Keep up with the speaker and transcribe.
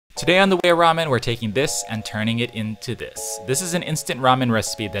Today on the Real Ramen, we're taking this and turning it into this. This is an instant ramen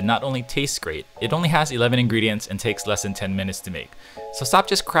recipe that not only tastes great, it only has 11 ingredients and takes less than 10 minutes to make. So stop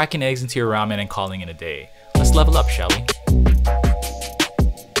just cracking eggs into your ramen and calling it a day. Let's level up, shall we?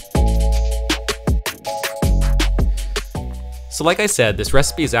 So like I said, this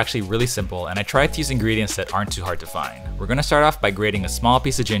recipe is actually really simple and I tried to use ingredients that aren't too hard to find. We're gonna start off by grating a small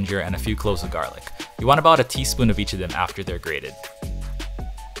piece of ginger and a few cloves of garlic. You want about a teaspoon of each of them after they're grated.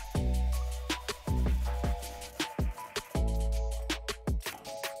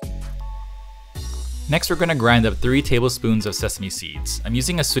 Next, we're going to grind up 3 tablespoons of sesame seeds. I'm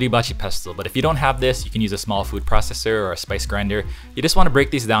using a suribachi pestle, but if you don't have this, you can use a small food processor or a spice grinder. You just want to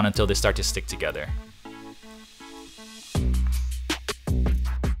break these down until they start to stick together.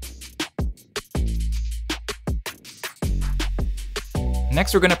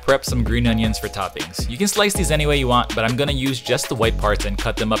 Next, we're going to prep some green onions for toppings. You can slice these any way you want, but I'm going to use just the white parts and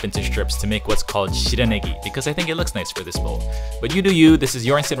cut them up into strips to make what's called shiranegi, because I think it looks nice for this bowl. But you do you, this is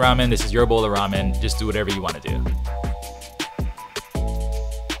your instant ramen, this is your bowl of ramen, just do whatever you want to do.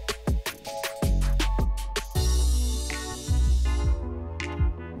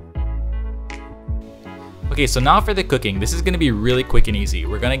 Okay, so now for the cooking, this is going to be really quick and easy.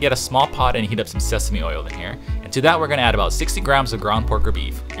 We're going to get a small pot and heat up some sesame oil in here. And to that, we're going to add about 60 grams of ground pork or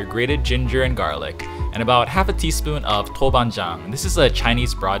beef, your grated ginger and garlic, and about half a teaspoon of Toubandjan. This is a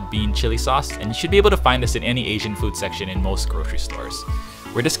Chinese broad bean chili sauce, and you should be able to find this in any Asian food section in most grocery stores.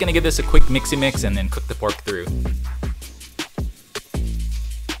 We're just going to give this a quick mixy mix and then cook the pork through.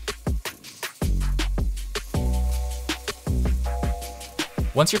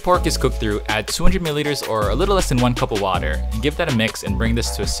 Once your pork is cooked through, add 200 milliliters or a little less than 1 cup of water and give that a mix and bring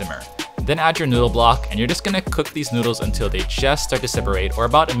this to a simmer. Then add your noodle block and you're just gonna cook these noodles until they just start to separate, or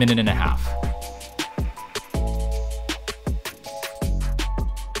about 1.5 minutes.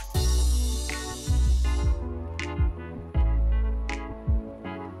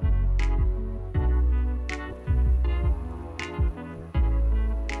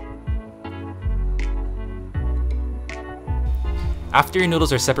 After your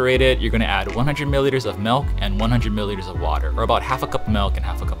noodles are separated, you're going to add 100 milliliters of milk and 100 milliliters of water, or about half a cup of milk and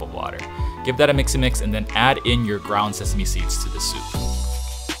half a cup of water. Give that a mixy mix and then add in your ground sesame seeds to the soup.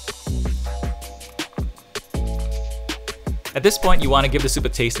 At this point, you want to give the soup a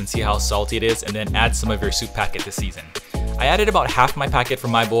taste and see how salty it is, and then add some of your soup packet to season. I added about half my packet for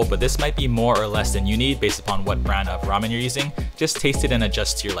my bowl, but this might be more or less than you need based upon what brand of ramen you're using. Just taste it and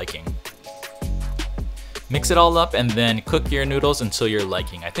adjust to your liking. Mix it all up and then cook your noodles until your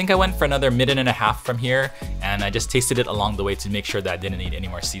liking. I think I went for another 1.5 minutes from here, and I just tasted it along the way to make sure that I didn't need any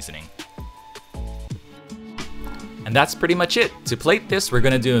more seasoning. And that's pretty much it. To plate this, we're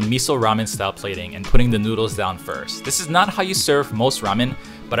gonna do a miso ramen style plating and putting the noodles down first. This is not how you serve most ramen,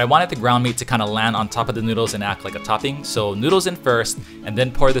 but I wanted the ground meat to kind of land on top of the noodles and act like a topping. So noodles in first, and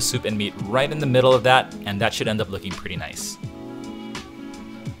then pour the soup and meat right in the middle of that, and that should end up looking pretty nice.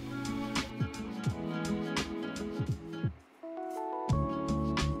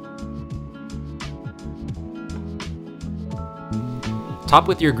 Top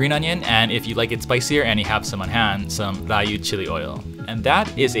with your green onion, and if you like it spicier and you have some on hand, some rayu chili oil. And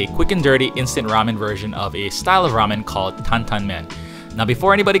that is a quick and dirty instant ramen version of a style of ramen called Tantanmen. Now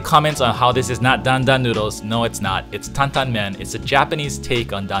before anybody comments on how this is not dandan noodles, no it's not, it's Tantanmen. It's a Japanese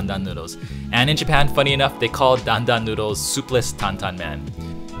take on dandan noodles. And in Japan, funny enough, they call dandan noodles soupless Tantanmen.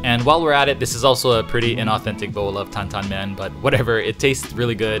 And while we're at it, this is also a pretty inauthentic bowl of Tantanmen, but whatever, it tastes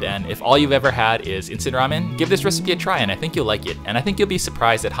really good, and if all you've ever had is instant ramen, give this recipe a try and I think you'll like it. And I think you'll be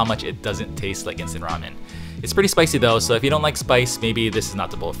surprised at how much it doesn't taste like instant ramen. It's pretty spicy though, so if you don't like spice, maybe this is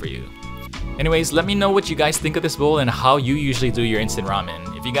not the bowl for you. Anyways, let me know what you guys think of this bowl and how you usually do your instant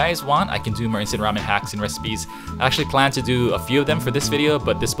ramen. If you guys want, I can do more instant ramen hacks and recipes. I actually planned to do a few of them for this video,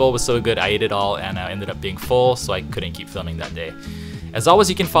 but this bowl was so good I ate it all and I ended up being full, so I couldn't keep filming that day. As always,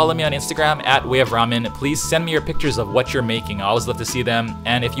 you can follow me on Instagram at Way of Ramen. Please send me your pictures of what you're making. I always love to see them.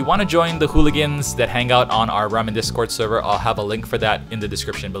 And if you want to join the hooligans that hang out on our ramen Discord server, I'll have a link for that in the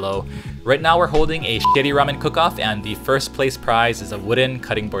description below. Right now, we're holding a shitty ramen cook-off, and the first place prize is a wooden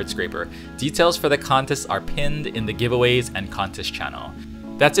cutting board scraper. Details for the contest are pinned in the giveaways and contest channel.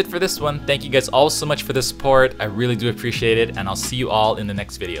 That's it for this one. Thank you guys all so much for the support. I really do appreciate it, and I'll see you all in the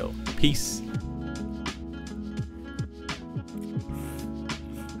next video. Peace.